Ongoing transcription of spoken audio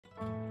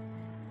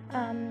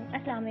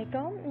Assalamu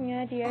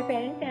alaikum, dear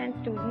parents and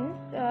students.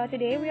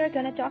 Today we are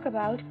going to talk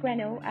about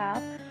Queno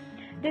App.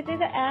 This is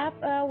an app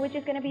which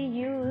is going to be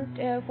used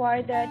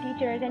for the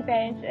teachers and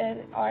parents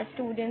or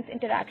students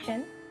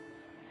interaction.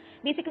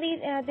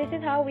 Basically, this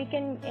is how we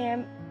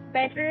can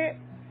better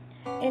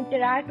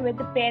interact with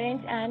the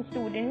parents and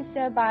students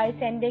by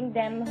sending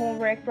them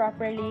homework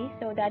properly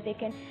so that they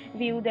can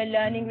view the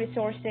learning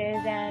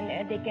resources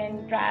and they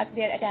can track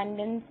their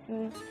attendance.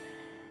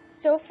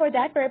 So for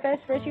that purpose,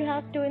 first you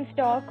have to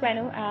install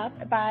Queno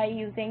App by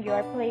using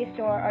your Play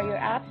Store or your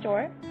App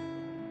Store.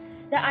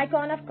 The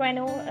icon of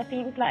Queno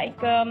seems like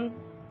the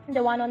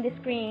one on the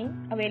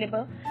screen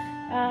available.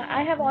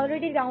 I have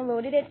already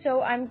downloaded it,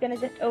 so I'm gonna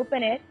just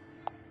open it.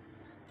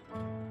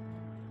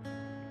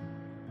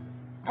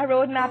 A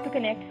roadmap to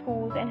connect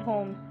schools and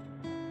homes.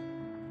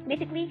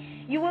 Basically,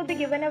 you will be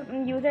given a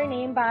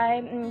username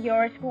by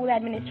your school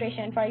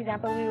administration. For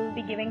example, we will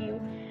be giving you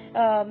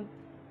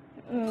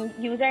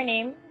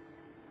username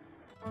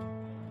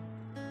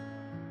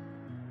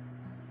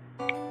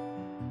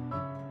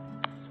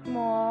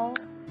small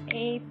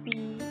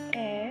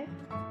APS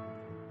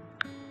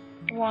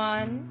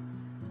 1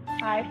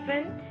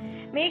 hyphen.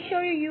 Make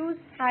sure you use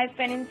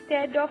hyphen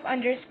instead of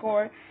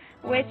underscore,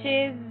 which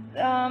is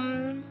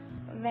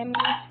let me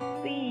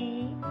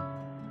see,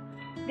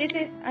 this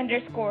is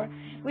underscore.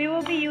 We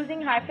will be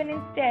using hyphen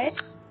instead.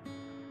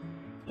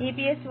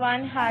 APS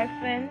 1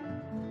 hyphen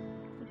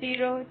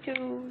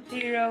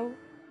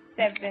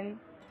 0207,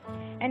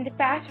 and the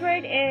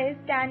password is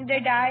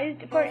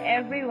standardized for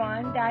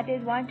everyone, that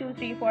is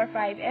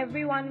 12345.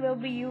 Everyone will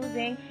be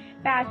using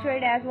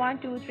password as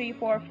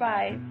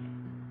 12345.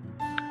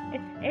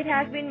 It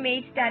has been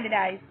made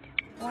standardized.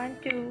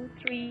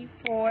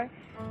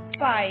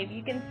 12345.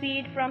 You can see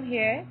it from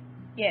here.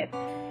 Yes,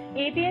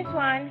 APS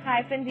 1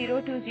 hyphen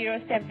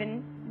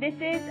 0207. This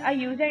is a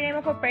username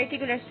of a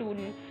particular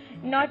student.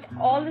 Not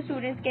all the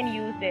students can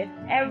use this.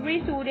 Every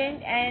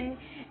student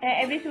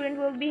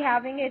will be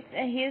having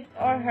his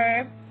or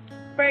her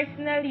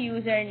personal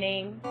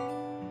username,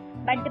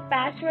 but the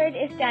password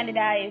is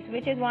standardized,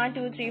 which is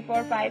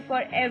 12345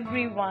 for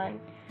everyone.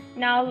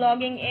 Now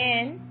logging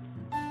in.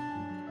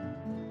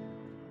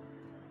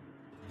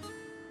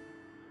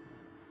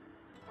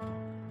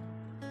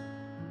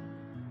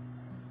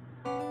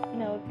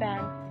 No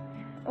thanks.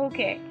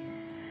 Okay.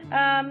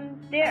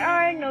 There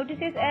are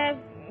notices.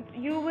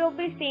 You will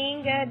be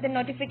seeing the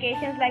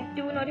notifications, like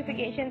 2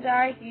 notifications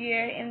are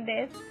here in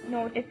this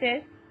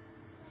notices.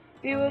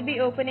 We will be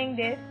opening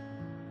this.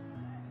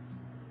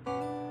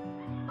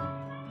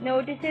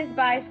 Notices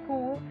by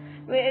school.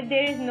 If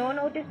there is no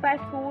notice by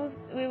school,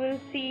 we will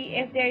see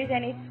if there is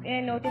any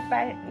notice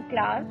by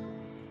class.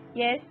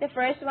 Yes, the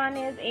first one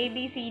is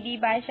ABCD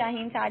by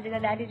Shaheen Sajida,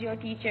 that is your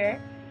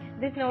teacher.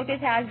 This notice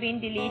has been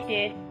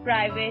deleted.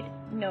 Private,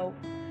 no.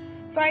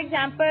 For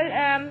example,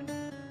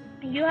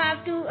 you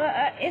have to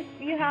if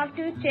you have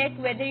to check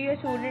whether your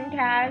student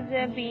has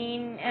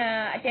been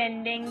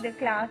attending the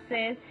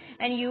classes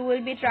and you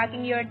will be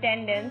tracking your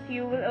attendance,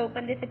 you will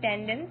open this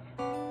attendance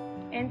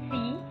and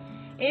see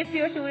if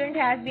your student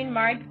has been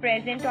marked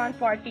present on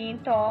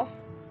 14th of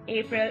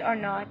April or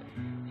not.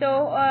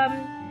 So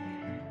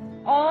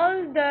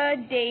all the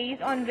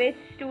days on which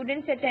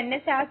students'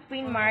 attendance has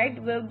been marked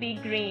will be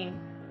green.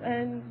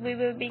 We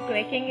will be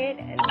clicking it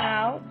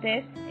now.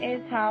 This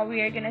is how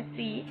we are gonna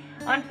see.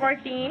 On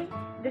 14,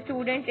 the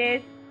student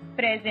is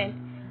present.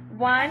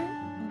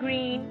 1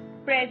 green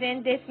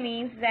present. This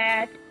means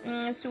that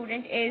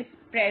student is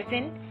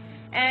present,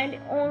 and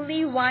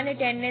only 1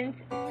 attendance,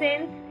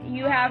 since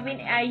you have been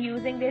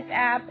using this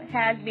app,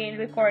 has been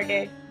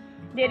recorded.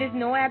 There is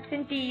no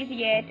absentees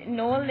yet,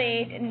 no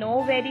late,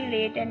 no very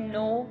late, and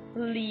no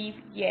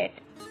leave yet.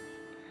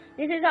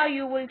 This is how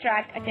you will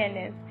track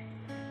attendance.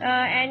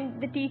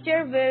 And the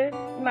teacher will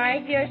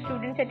mark your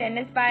student's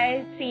attendance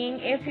by seeing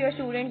if your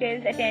student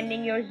is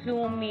attending your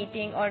Zoom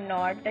meeting or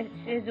not.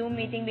 The Zoom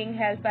meeting being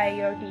held by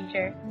your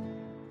teacher.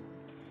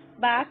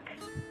 Back.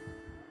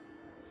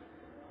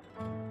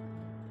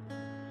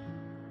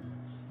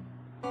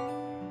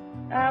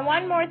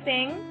 One more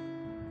thing.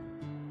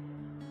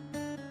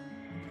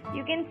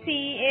 You can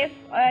see if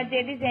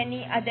there is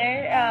any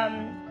other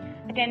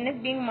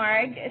attendance being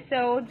marked.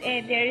 So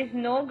there is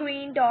no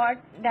green dot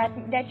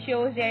that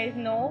shows there is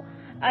no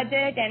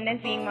other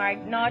attendance being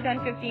marked. Not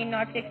on 15,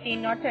 not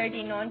 16, not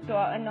 13, not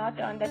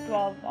on the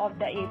 12th of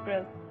the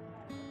April.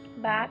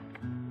 Back.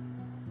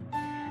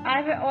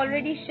 I have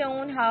already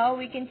shown how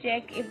we can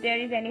check if there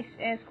is any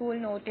school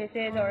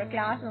notices or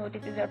class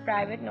notices or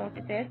private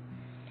notices.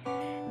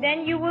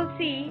 Then you will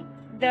see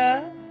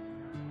the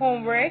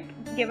homework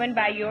given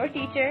by your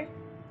teacher.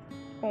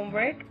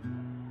 Homework.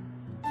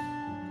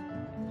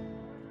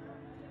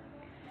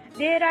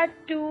 There are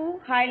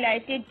 2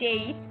 highlighted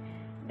dates,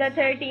 the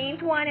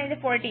 13th one and the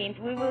 14th.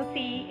 We will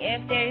see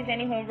if there is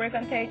any homework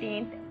on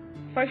 13th.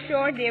 For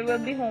sure there will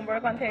be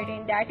homework on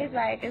 13th. That is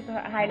why it is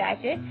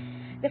highlighted.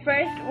 The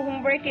first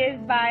homework is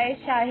by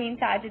Shaheen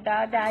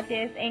Sajida, that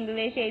is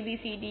English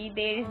ABCD.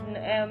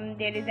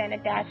 There is an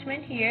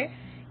attachment here.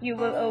 You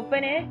will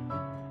open it.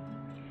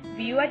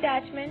 view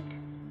attachment.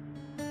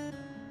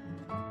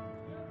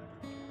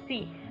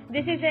 See,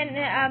 this is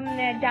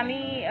a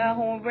dummy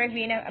homework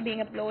being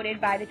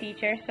uploaded by the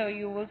teacher. So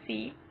you will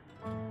see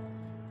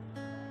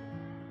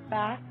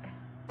back.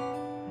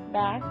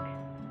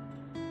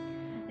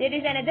 There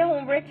is another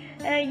homework.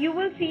 You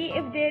will see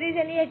if there is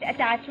any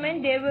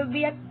attachment, there will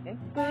be a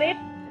clip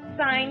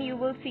sign you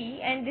will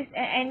see, and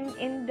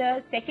in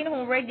the second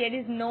homework there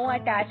is no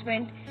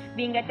attachment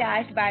being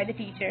attached by the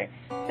teacher.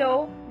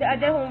 So the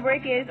other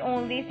homework is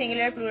only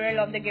singular plural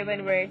of the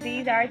given word.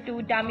 These are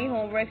two dummy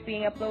homeworks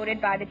being uploaded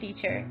by the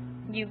teacher.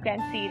 You can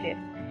see this.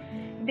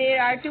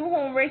 There are two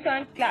homeworks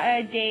on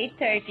day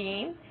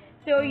 13.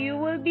 So you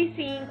will be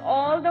seeing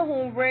all the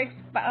homeworks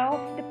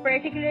of the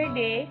particular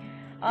day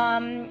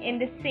in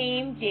the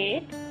same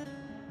date.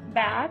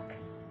 Back.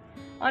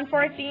 On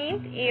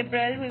 14th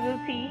April, we will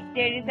see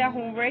there is a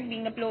homework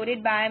being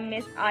uploaded by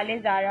Miss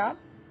Ale Zara,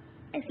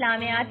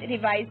 Islamiyat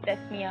Revised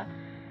Tasmiya.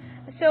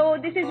 So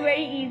this is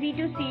very easy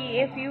to see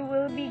if you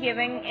will be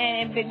given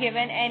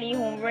any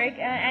homework,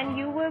 and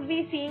you will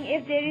be seeing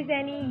if there is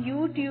any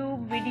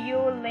YouTube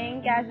video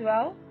link as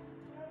well.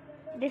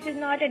 This is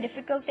not a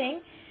difficult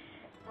thing.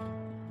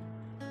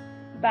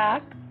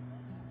 Back.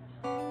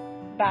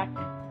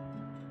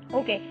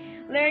 Okay,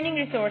 learning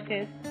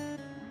resources.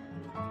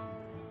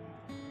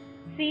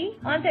 See,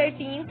 on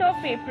 13th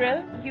of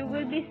April, you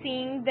will be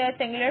seeing the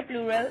singular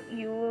plural.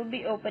 You will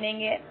be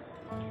opening it.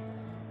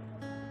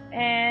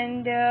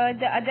 And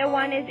the other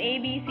one is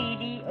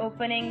ABCD,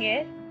 opening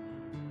it.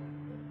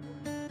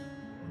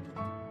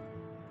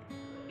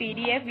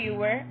 PDF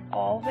viewer,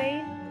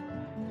 always.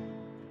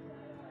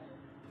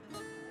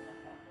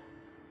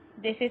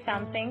 This is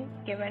something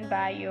given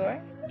by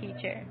your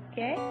teacher,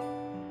 okay?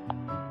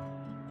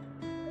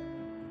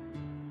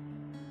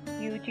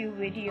 YouTube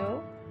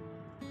video.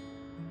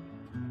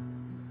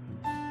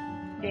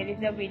 There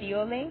is a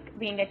video link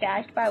being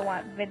attached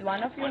with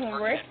one of your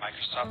homework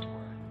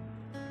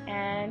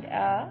and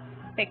a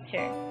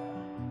picture.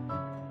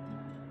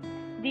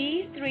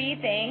 These three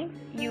things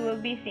you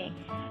will be seeing.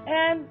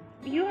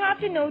 You have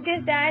to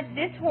notice that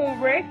this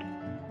homework,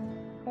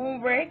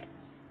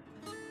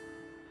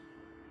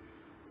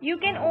 you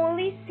can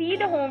only see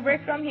the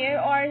homework from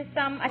here or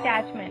some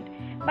attachment.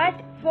 But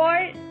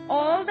for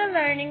all the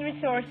learning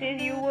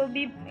resources, you will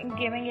be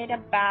giving it a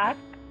back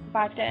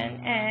button,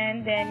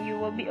 and then you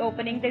will be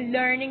opening the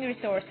learning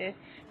resources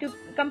to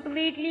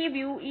completely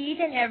view each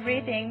and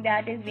everything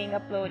that is being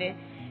uploaded.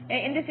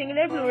 In the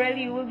singular plural,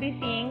 you will be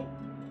seeing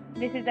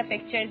this is the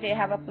picture they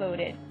have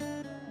uploaded.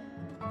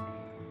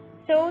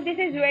 So this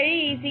is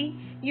very easy.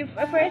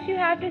 First you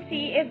have to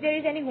see if there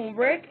is any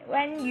homework.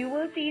 When you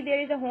will see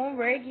there is a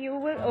homework, you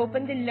will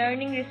open the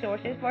learning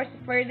resources for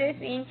further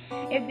seeing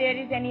if there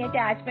is any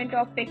attachment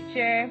of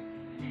picture,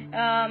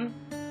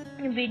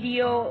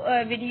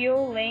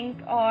 video link,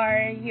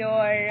 or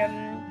your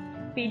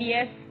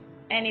PDF,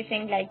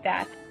 anything like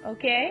that.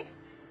 Okay,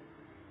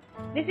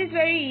 this is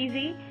very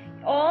easy.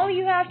 All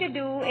you have to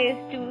do is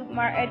to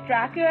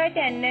track your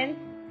attendance,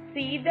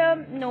 see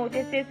the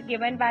notices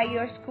given by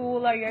your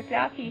school or your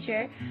class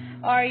teacher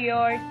or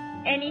your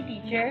any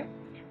teacher,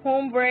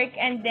 homework,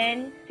 and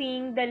then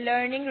seeing the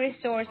learning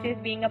resources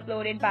being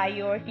uploaded by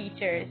your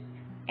teachers,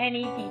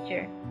 any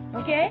teacher.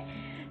 Okay,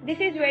 this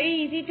is very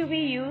easy to be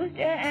used,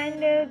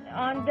 and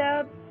on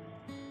the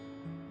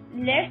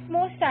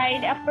leftmost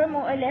side,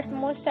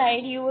 leftmost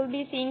side, you will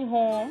be seeing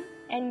home,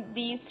 and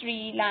these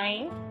three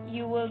lines,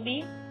 you will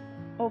be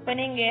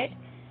opening it.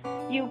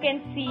 You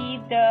can see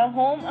the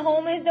home.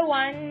 Home is the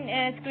one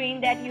screen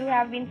that you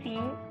have been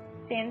seeing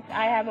since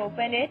I have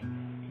opened it,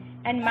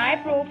 and my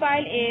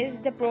profile is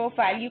the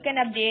profile. You can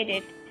update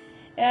it.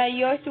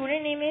 Your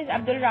student name is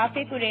Abdul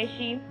Rafi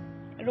Qureshi.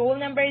 Roll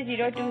number is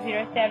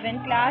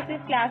 0207. Class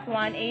is class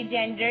 1A.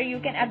 Gender, you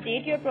can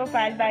update your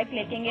profile by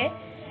clicking it,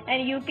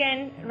 and you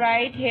can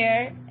write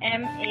here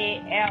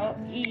MALE,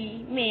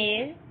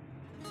 male.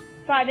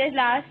 Father's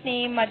last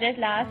name, mother's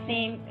last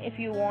name, if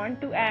you want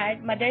to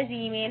add mother's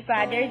email,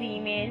 father's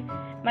email,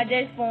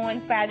 mother's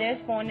phone, father's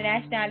phone,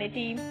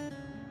 nationality,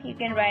 you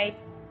can write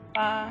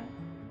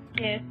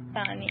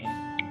Pakistani.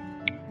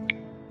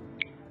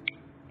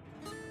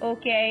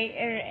 Okay,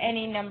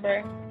 any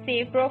number.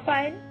 Save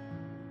profile.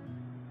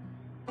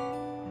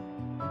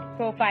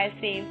 Profile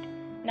saved.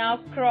 Now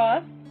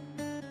cross.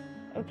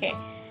 Okay,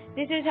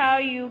 this is how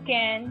you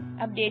can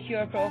update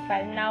your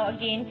profile. Now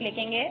again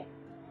clicking it.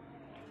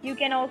 You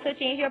can also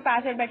change your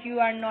password, but you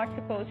are not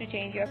supposed to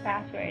change your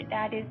password.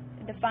 That is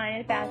the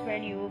final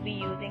password you will be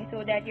using,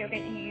 so that your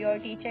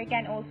teacher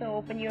can also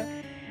open your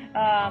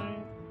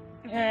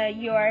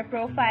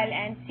profile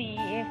and see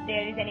if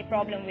there is any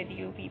problem with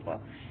you people.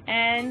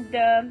 And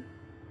the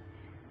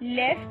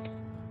left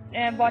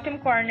bottom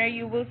corner,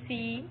 you will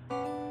see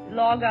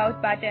log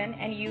out button,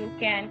 and you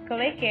can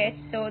click it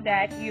so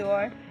that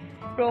your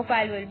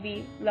profile will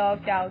be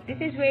logged out. This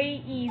is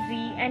very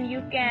easy, and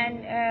you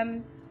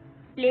can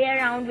play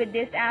around with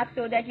this app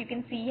so that you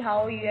can see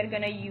how you are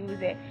gonna use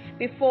it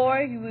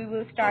before we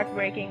will start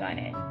working on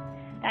it.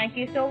 Thank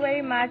you so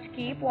very much.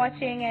 Keep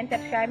watching and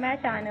subscribe my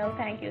channel.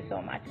 Thank you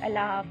so much.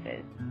 Allah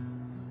Hafiz.